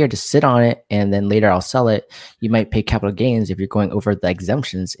equity here, just sit on it, and then later I'll sell it, you might pay capital gains if you're going over the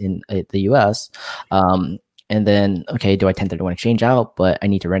exemptions in the US. And then, okay, do I 1031 exchange out, but I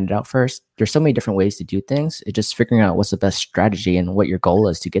need to rent it out first? There's so many different ways to do things. It's just figuring out what's the best strategy and what your goal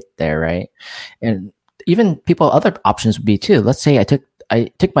is to get there, right? And even other options would be too. Let's say I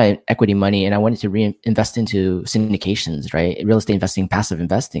took my equity money and I wanted to reinvest into syndications, right? Real estate investing, passive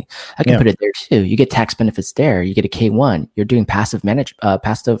investing. I can put it there too. You get tax benefits there. You get a K1. You're doing passive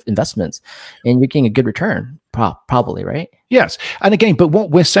investments, and you're getting a good return, probably, right? Yes. And again, but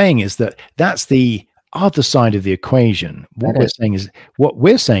what we're saying is that's the other side of the equation. What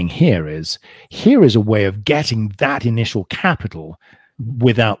we're saying here is a way of getting that initial capital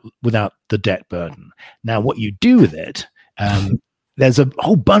without the debt burden. Now, what you do with it, there's a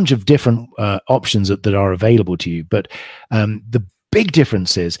whole bunch of different options that are available to you. But the big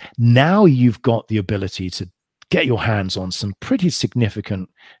difference is now you've got the ability to get your hands on some pretty significant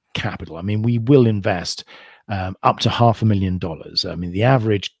capital. I mean, we will invest up to $500,000. I mean, the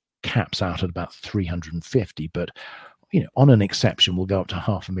average caps out at about 350, but on an exception, we'll go up to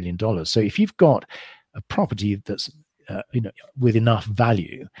 $500,000. So if you've got a property that's with enough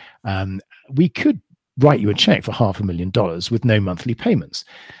value, we could write you a check for $500,000 with no monthly payments.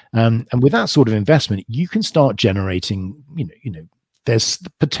 And with that sort of investment, you can start generating, there's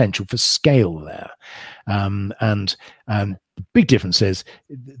the potential for scale there. And the big difference is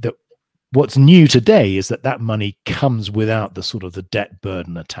that what's new today is that money comes without the sort of the debt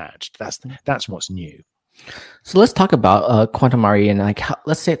burden attached. That's what's new. So let's talk about Quantum RE and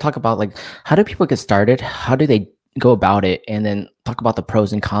talk about how do people get started? How do they go about it, and then talk about the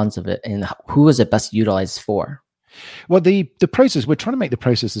pros and cons of it, and who is it best utilized for? Well, the process, we're trying to make the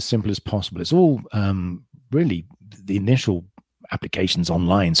process as simple as possible. It's all really the initial applications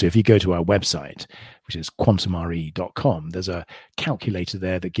online. So if you go to our website, which is quantumre.com, there's a calculator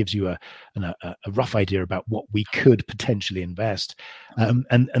there that gives you a rough idea about what we could potentially invest,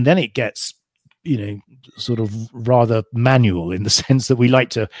 and then it gets sort of rather manual in the sense that we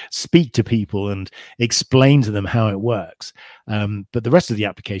like to speak to people and explain to them how it works. But the rest of the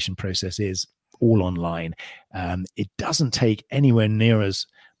application process is all online. It doesn't take anywhere near as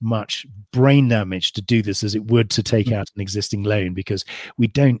much brain damage to do this as it would to take out an existing loan, because we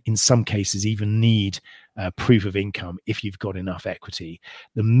don't, in some cases, even need proof of income if you've got enough equity.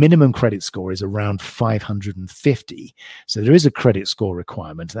 The minimum credit score is around 550. So there is a credit score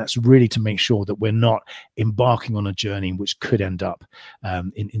requirement. That's really to make sure that we're not embarking on a journey which could end up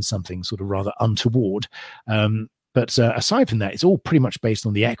in something sort of rather untoward. But aside from that, it's all pretty much based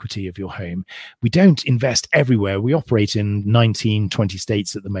on the equity of your home. We don't invest everywhere. We operate in 19, 20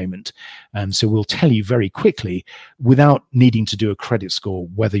 states at the moment. So we'll tell you very quickly, without needing to do a credit score,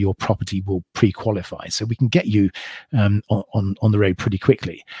 whether your property will pre-qualify. So we can get you on the road pretty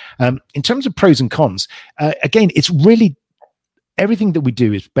quickly. In terms of pros and cons, again, it's really everything that we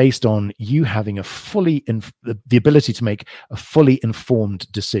do is based on you having the ability to make a fully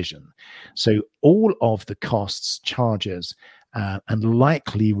informed decision. So all of the costs, charges, and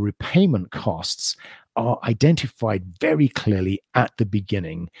likely repayment costs are identified very clearly at the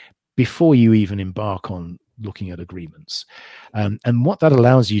beginning before you even embark on looking at agreements. And what that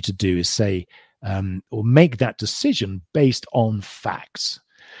allows you to do is say, or make that decision based on facts.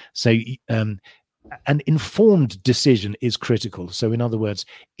 So an informed decision is critical. So in other words,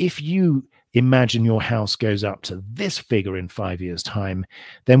 if you imagine your house goes up to this figure in 5 years' time,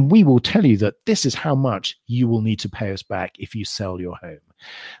 then we will tell you that this is how much you will need to pay us back if you sell your home.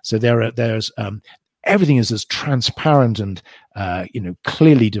 So there's everything is as transparent and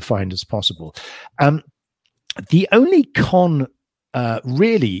clearly defined as possible. The only con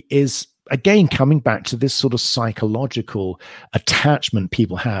really is, again, coming back to this sort of psychological attachment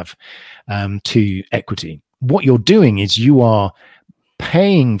people have to equity. What you're doing is you are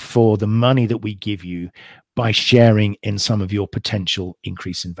paying for the money that we give you by sharing in some of your potential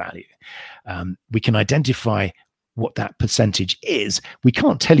increase in value. We can identify what that percentage is. We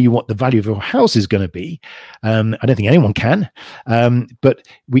can't tell you what the value of your house is going to be. I don't think anyone can, but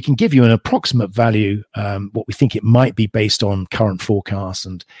we can give you an approximate value, what we think it might be based on current forecasts,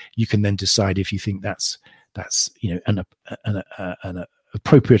 and you can then decide if you think that's an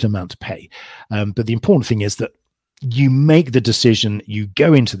appropriate amount to pay. But the important thing is that you make the decision, you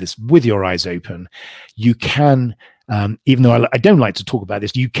go into this with your eyes open. You can, even though I don't like to talk about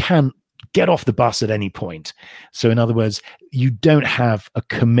this, you can get off the bus at any point. So in other words, you don't have a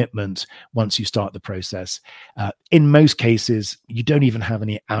commitment once you start the process. In most cases, you don't even have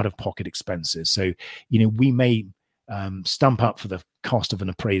any out-of-pocket expenses. So, we may stump up for the cost of an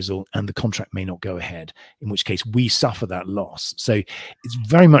appraisal and the contract may not go ahead, in which case we suffer that loss. So it's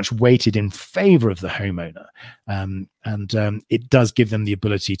very much weighted in favor of the homeowner. And it does give them the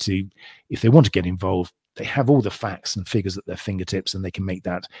ability to, if they want to get involved, they have all the facts and figures at their fingertips and they can make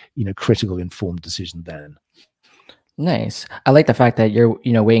that, critical, informed decision then. Nice. I like the fact that you're,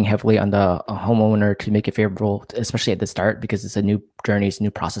 weighing heavily on the homeowner to make it favorable, especially at the start, because it's a new journey, it's a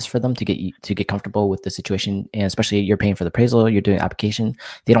new process for them to get comfortable with the situation. And especially you're paying for the appraisal, you're doing application.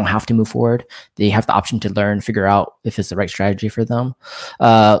 They don't have to move forward. They have the option to learn, figure out if it's the right strategy for them.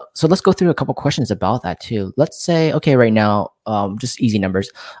 So let's go through a couple questions about that too. Let's say, okay, right now, just easy numbers.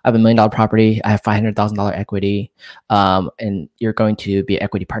 I have $1 million property. I have $500,000 equity, and you're going to be an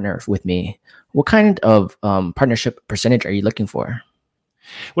equity partner with me. What kind of partnership percentage are you looking for?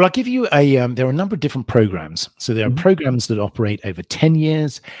 Well, I'll give you there are a number of different programs. So there are programs that operate over 10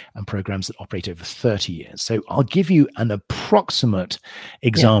 years and programs that operate over 30 years. So I'll give you an approximate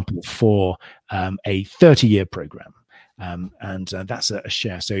example for a 30-year program. And that's a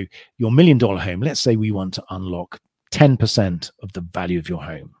share. So your $1 million home, let's say we want to unlock 10% of the value of your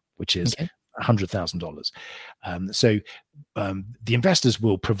home, which is $100,000. So the investors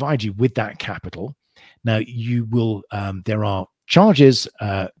will provide you with that capital. Now you will, there are charges.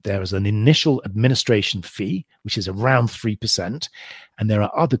 There is an initial administration fee, which is around 3%. And there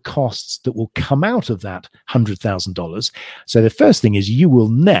are other costs that will come out of that $100,000. So the first thing is you'll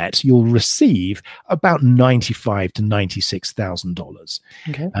receive about $95,000 to $96,000.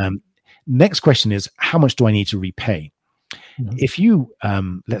 Okay. Next question is, how much do I need to repay? Mm-hmm. If you,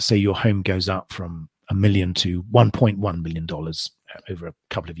 let's say your home goes up from $1 million to $1.1 million over a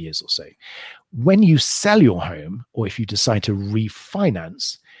couple of years or so, when you sell your home, or if you decide to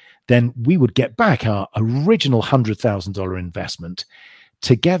refinance, then we would get back our original $100,000 investment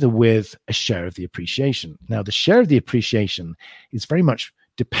together with a share of the appreciation. Now, the share of the appreciation is very much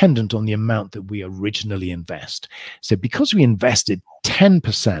dependent on the amount that we originally invest. So because we invested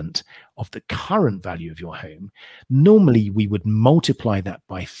 10% of the current value of your home, normally we would multiply that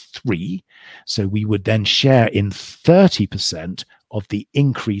by 3. So we would then share in 30% of the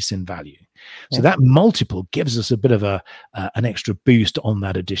increase in value. So that multiple gives us a bit of an extra boost on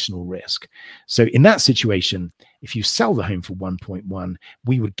that additional risk. So in that situation, if you sell the home for 1.1,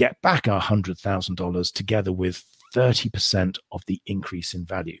 we would get back our $100,000 together with 30% of the increase in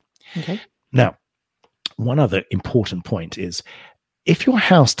value. Okay. Now, one other important point is, if your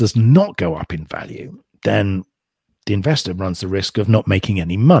house does not go up in value, then the investor runs the risk of not making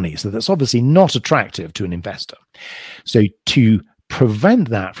any money. So that's obviously not attractive to an investor. So to prevent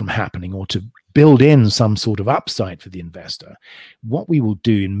that from happening, or to build in some sort of upside for the investor, what we will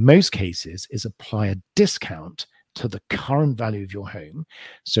do in most cases is apply a discount to the current value of your home.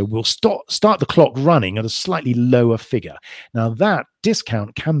 So we'll start the clock running at a slightly lower figure. Now that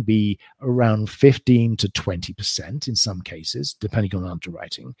discount can be around 15 to 20% in some cases, depending on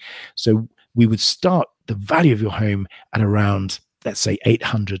underwriting. So we would start the value of your home at around, let's say,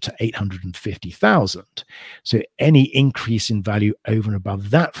 800 to 850,000. So any increase in value over and above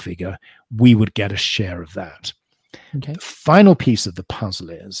that figure, we would get a share of that. Okay. The final piece of the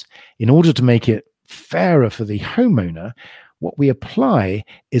puzzle is, in order to make it fairer for the homeowner, what we apply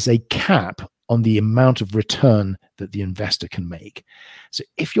is a cap on the amount of return that the investor can make. So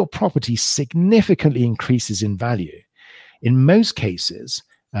if your property significantly increases in value, in most cases,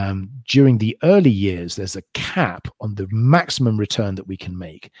 during the early years, there's a cap on the maximum return that we can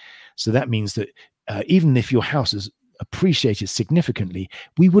make. So that means that even if your house is appreciated significantly,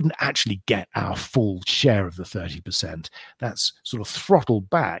 we wouldn't actually get our full share of the 30%. That's sort of throttled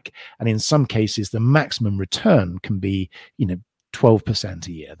back. And in some cases, the maximum return can be, 12%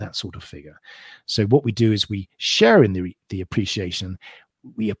 a year, that sort of figure. So what we do is we share in the appreciation.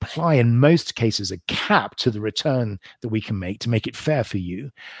 We apply, in most cases, a cap to the return that we can make to make it fair for you.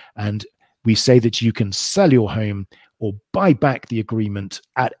 And we say that you can sell your home or buy back the agreement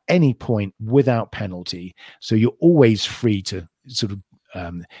at any point without penalty. So you're always free to sort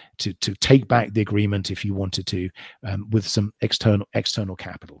of to take back the agreement if you wanted to, with some external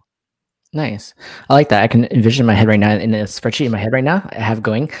capital. Nice. I like that. I can envision in my head right now, in a spreadsheet in my head right now, I have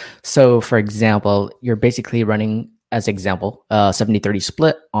going. So for example, you're basically running as example, 70-30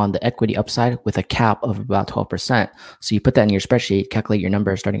 split on the equity upside with a cap of about 12%. So you put that in your spreadsheet, calculate your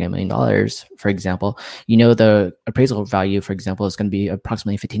number starting at $1 million, for example. You know the appraisal value, for example, is going to be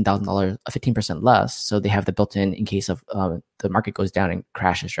approximately $15,000, 15% less. So they have the built-in in case of the market goes down and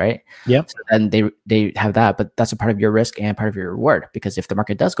crashes, right? Yeah. So then they have that, but that's a part of your risk and part of your reward, because if the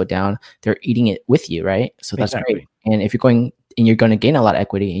market does go down, they're eating it with you, right? So that's great. And if you're going to gain a lot of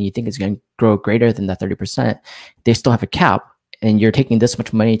equity and you think it's going to grow greater than that 30%, they still have a cap, and you're taking this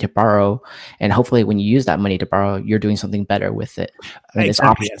much money to borrow. And hopefully when you use that money to borrow, you're doing something better with it.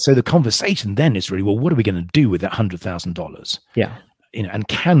 Exactly. So the conversation then is really, well, what are we going to do with that $100,000? Yeah. And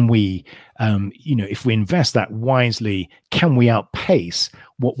can we, if we invest that wisely, can we outpace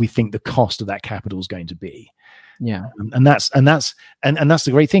what we think the cost of that capital is going to be? Yeah. And that's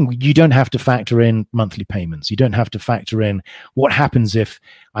the great thing. You don't have to factor in monthly payments. You don't have to factor in what happens if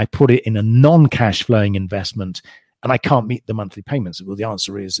I put it in a non-cash flowing investment and I can't meet the monthly payments. Well, the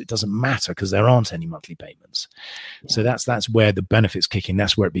answer is it doesn't matter, because there aren't any monthly payments. Yeah. So that's where the benefits kick in.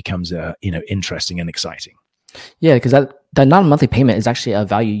 That's where it becomes interesting and exciting. Yeah, because that non-monthly payment is actually a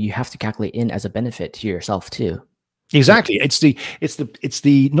value you have to calculate in as a benefit to yourself too. Exactly. It's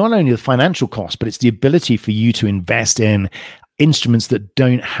the not only the financial cost, but it's the ability for you to invest in instruments that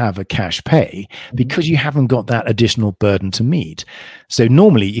don't have a cash pay, because you haven't got that additional burden to meet. So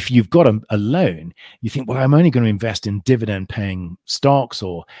normally, if you've got a loan, you think, well, I'm only going to invest in dividend paying stocks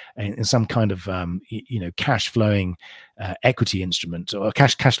or in some kind of cash flowing equity instrument or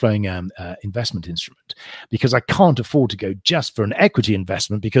cash flowing investment instrument, because I can't afford to go just for an equity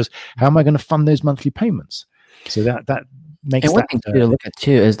investment, because how am I going to fund those monthly payments? So that makes and one thing to look at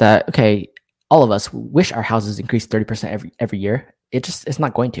too is that, okay, all of us wish our houses increase 30% every year. It's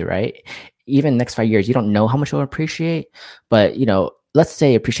not going to, right? Even next 5 years, you don't know how much it will appreciate, but let's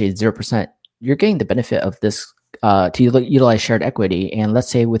say it appreciates 0%. You're getting the benefit of this to utilize shared equity. And let's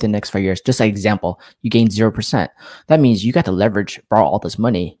say within the next 5 years, just an example, you gain 0%. That means you got to borrow all this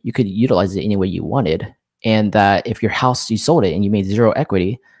money. You could utilize it any way you wanted. And that if your house, you sold it and you made zero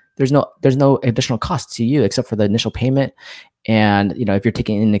equity, there's no additional cost to you except for the initial payment. And, if you're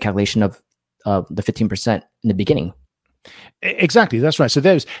taking in the calculation of the 15% in the beginning. Exactly, that's right. So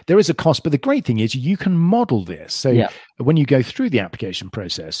there is a cost, but the great thing is you can model this. So when you go through the application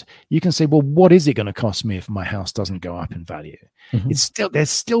process, you can say, well, what is it going to cost me if my house doesn't go up in value? Mm-hmm.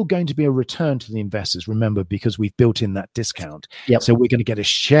 There's still going to be a return to the investors, remember, because we've built in that discount. Yep. So we're going to get a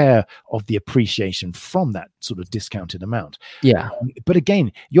share of the appreciation from that sort of discounted amount. Yeah. But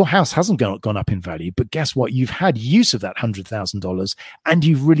again, your house hasn't gone up in value, but guess what? You've had use of that $100,000 and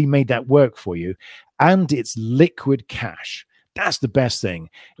you've really made that work for you. And it's liquid cash. That's the best thing,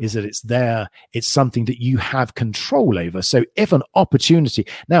 is that it's there. It's something that you have control over. So if an opportunity,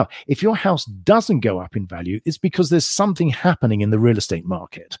 now, if your house doesn't go up in value, it's because there's something happening in the real estate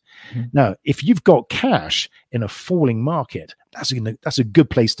market. Mm-hmm. Now, if you've got cash in a falling market, that's a good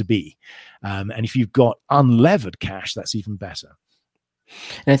place to be. And if you've got unlevered cash, that's even better.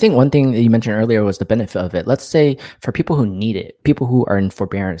 And I think one thing that you mentioned earlier was the benefit of it. Let's say for people who need it, people who are in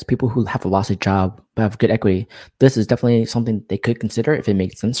forbearance, people who have lost a job but have good equity, this is definitely something they could consider if it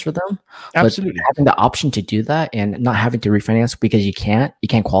makes sense for them. Absolutely. But having the option to do that and not having to refinance because you can't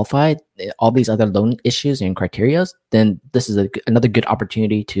qualify, all these other loan issues and criteria, then this is another good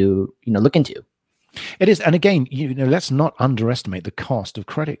opportunity to look into. It is, and again, let's not underestimate the cost of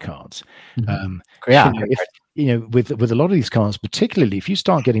credit cards. Mm-hmm. With a lot of these cards, particularly if you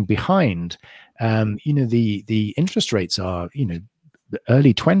start getting behind, the interest rates are the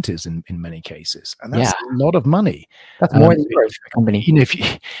early 20s in many cases, and that's a lot of money. That's more than yours for a company.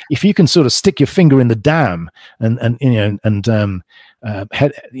 If you can sort of stick your finger in the dam and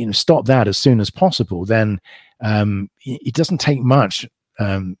stop that as soon as possible, then it doesn't take much.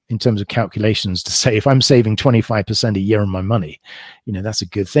 In terms of calculations to say if I'm saving 25% a year on my money, that's a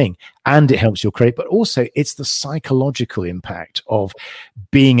good thing. And it helps your credit, but also it's the psychological impact of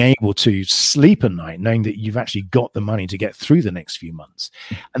being able to sleep at night, knowing that you've actually got the money to get through the next few months.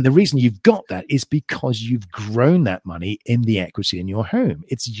 And the reason you've got that is because you've grown that money in the equity in your home.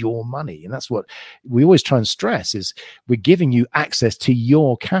 It's your money. And that's what we always try and stress is we're giving you access to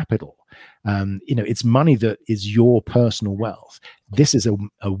your capital. It's money that is your personal wealth. This is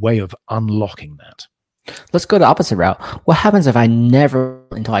a way of unlocking that. Let's go the opposite route. What happens if I never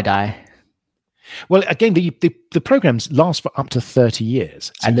until I die? Well, again, the programs last for up to 30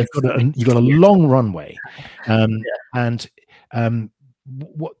 years. So you've got a long runway.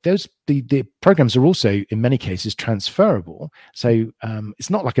 What those the programs are also in many cases transferable. So it's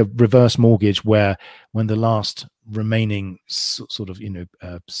not like a reverse mortgage where when the last remaining sort of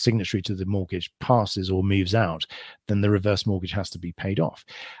signatory to the mortgage passes or moves out, then the reverse mortgage has to be paid off.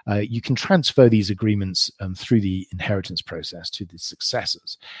 You can transfer these agreements through the inheritance process to the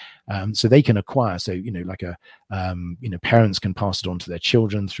successors, so they can acquire. So parents can pass it on to their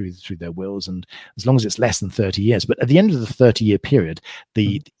children through their wills, and as long as it's less than 30 years. But at the end of the 30-year period,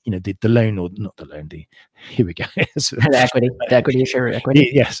 the loan, or not the loan, here we go, the equity share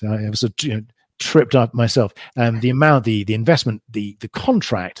equity. Yes, I was tripped up myself. The amount, the investment, the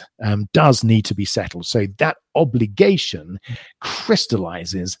contract does need to be settled. So that obligation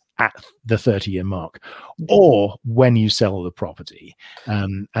crystallizes at the 30-year mark, or when you sell the property.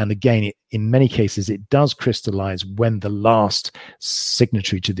 And again, in many cases, it does crystallize when the last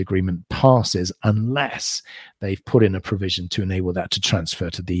signatory to the agreement passes, unless they've put in a provision to enable that to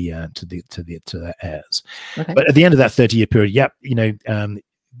transfer to their heirs. Okay. But at the end of that 30-year period,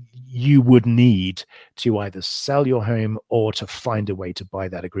 you would need to either sell your home or to find a way to buy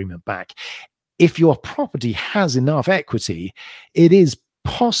that agreement back. If your property has enough equity, it is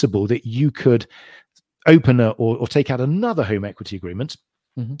possible that you could open or take out another home equity agreement.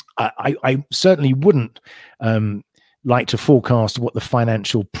 Mm-hmm. I certainly wouldn't like to forecast what the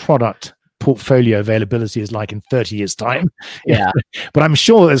financial product portfolio availability is like in 30 years time. Yeah. But I'm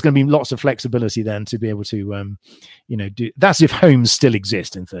sure there's going to be lots of flexibility then to be able to do that's if homes still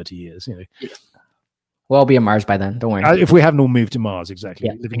exist in 30 years. Well, I'll be on Mars by then, don't worry. If we haven't all moved to Mars, exactly.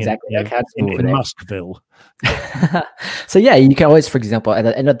 Yeah, living exactly. in Muskville. So yeah, you can always, for example, at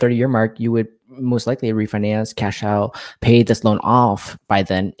the end of the 30-year mark, you would most likely refinance, cash out, pay this loan off by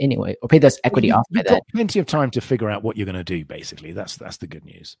then anyway, or pay this equity off by then. You've got plenty of time to figure out what you're going to do, basically. That's the good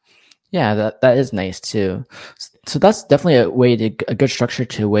news. Yeah, that is nice too. So that's definitely a good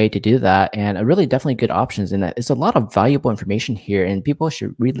structure way to do that, and a really definitely good options in that. It's a lot of valuable information here, and people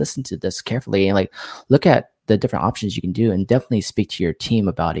should re-listen to this carefully and look at the different options you can do, and definitely speak to your team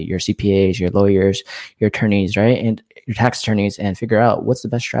about it, your CPAs, your lawyers, your attorneys, right? And your tax attorneys, and figure out what's the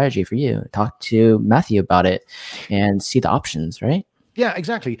best strategy for you. Talk to Matthew about it and see the options, right? Yeah,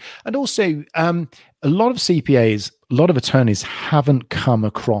 exactly. And also, a lot of CPAs, a lot of attorneys haven't come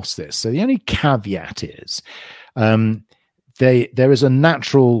across this. So the only caveat is there is a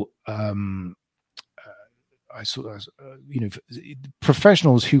natural,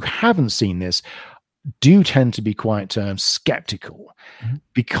 professionals who haven't seen this do tend to be quite skeptical, mm-hmm.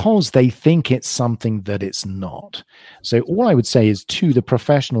 because they think it's something that it's not. So all I would say is to the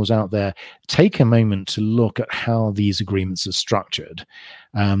professionals out there, take a moment to look at how these agreements are structured,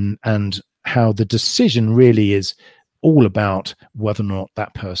 and how the decision really is all about whether or not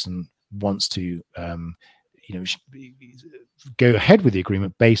that person wants to go ahead with the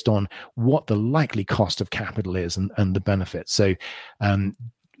agreement based on what the likely cost of capital is and the benefits. So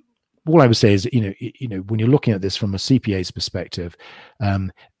all I would say is, when you're looking at this from a CPA's perspective,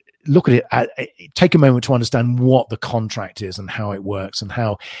 look at it, take a moment to understand what the contract is and how it works, and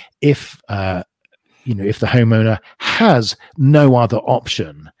how if the homeowner has no other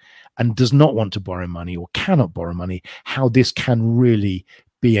option and does not want to borrow money or cannot borrow money, how this can really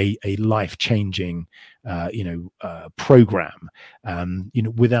be a life-changing, program,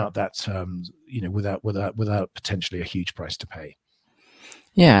 without that, without potentially a huge price to pay.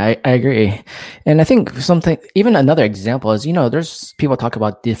 Yeah, I agree. And I think even another example is, there's people talk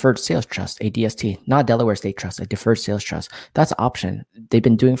about deferred sales trust, a DST, not Delaware State Trust, a deferred sales trust. That's an option. They've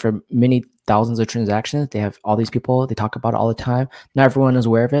been doing for many thousands of transactions. They have all these people, they talk about it all the time. Not everyone is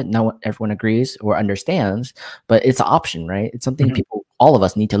aware of it. Not everyone agrees or understands, but it's an option, right? It's something mm-hmm. all of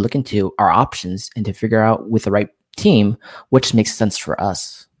us need to look into our options and to figure out with the right team, which makes sense for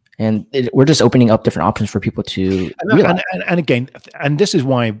us. And we're just opening up different options for people to realize. And again, and this is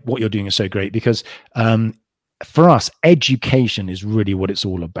why what you're doing is so great, because for us, education is really what it's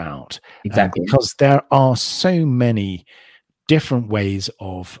all about. Exactly. Because there are so many different ways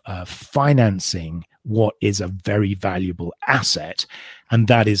of financing what is a very valuable asset, and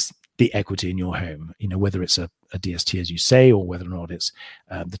that is the equity in your home, whether it's a DST, as you say, or whether or not it's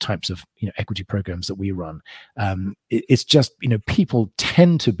the types of equity programs that we run. It's just, people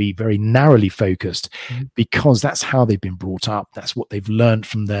tend to be very narrowly focused, mm-hmm. because that's how they've been brought up. That's what they've learned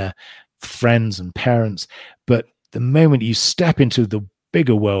from their friends and parents. But the moment you step into the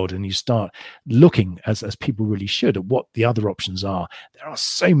bigger world and you start looking, as people really should, at what the other options are, there are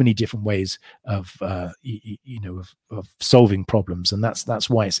so many different ways of of solving problems, and that's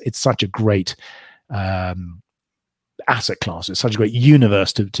why it's such a great asset class. It's such a great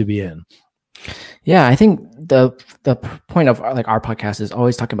universe to be in. Yeah, I think the point of like our podcast is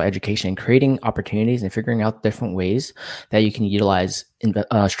always talking about education, creating opportunities, and figuring out different ways that you can utilize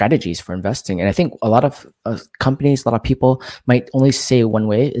strategies for investing. And I think a lot of companies, a lot of people might only say one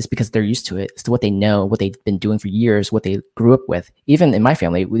way is because they're used to it. It's what they know, what they've been doing for years, what they grew up with. Even in my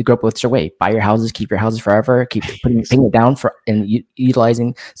family, we grew up with their way: buy your houses, keep your houses forever, keep paying it down for and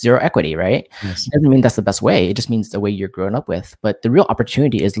utilizing zero equity. Right? Yes. It doesn't mean that's the best way. It just means the way you're growing up with. But the real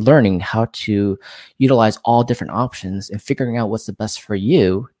opportunity is learning how to utilize all different options and figuring out what's the best for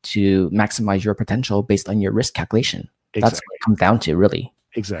you to maximize your potential based on your risk calculation. Exactly. That's what it comes down to, really.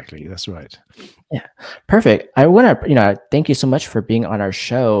 Exactly. That's right. Yeah. Perfect. I want to, thank you so much for being on our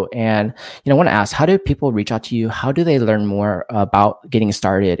show. And, I want to ask, how do people reach out to you? How do they learn more about getting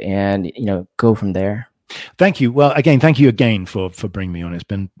started and, go from there? Thank you. Well, again, thank you again for bringing me on. It's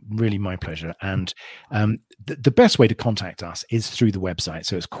been really my pleasure. And the best way to contact us is through the website.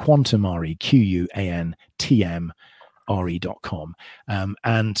 So it's QuantumRE, QUANTMRE.com.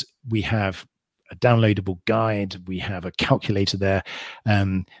 And we have a downloadable guide. We have a calculator there.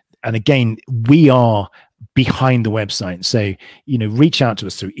 And again, we are behind the website. So, reach out to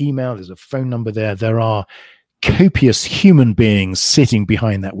us through email. There's a phone number there. There are copious human beings sitting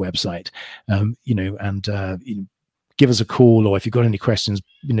behind that website, give us a call, or if you've got any questions,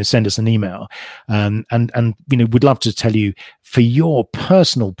 send us an email. And we'd love to tell you for your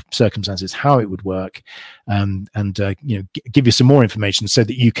personal circumstances how it would work, and give you some more information so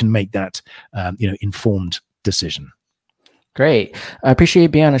that you can make that informed decision. Great. I appreciate you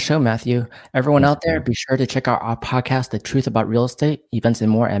being on the show, Matthew. Everyone out there, be sure to check out our podcast, The Truth About Real Estate, events and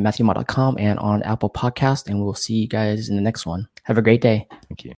more at MatthewMott.com and on Apple Podcast. And we'll see you guys in the next one. Have a great day. Thank you.